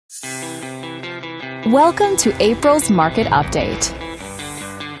Welcome to April's Market Update.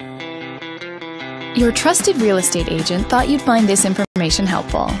 Your trusted real estate agent thought you'd find this information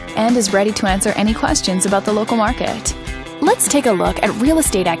helpful and is ready to answer any questions about the local market. Let's take a look at real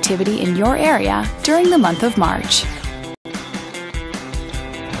estate activity in your area during the month of March.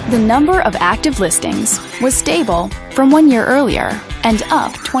 The number of active listings was stable from 1 year earlier and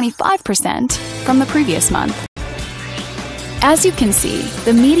up 25% from the previous month. As you can see,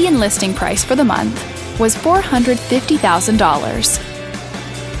 the median listing price for the month was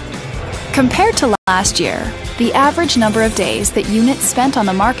 $450,000. Compared to last year, the average number of days that units spent on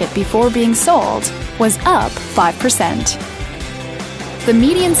the market before being sold was up 5%. The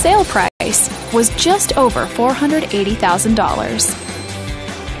median sale price was just over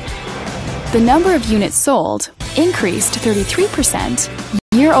 $480,000. The number of units sold increased 33%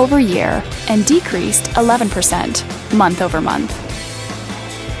 year over year and decreased 11% month over month.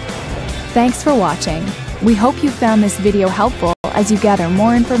 Thanks for watching. We hope you found this video helpful as you gather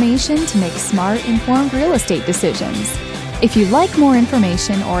more information to make smart, informed real estate decisions. If you'd like more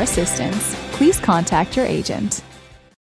information or assistance, please contact your agent.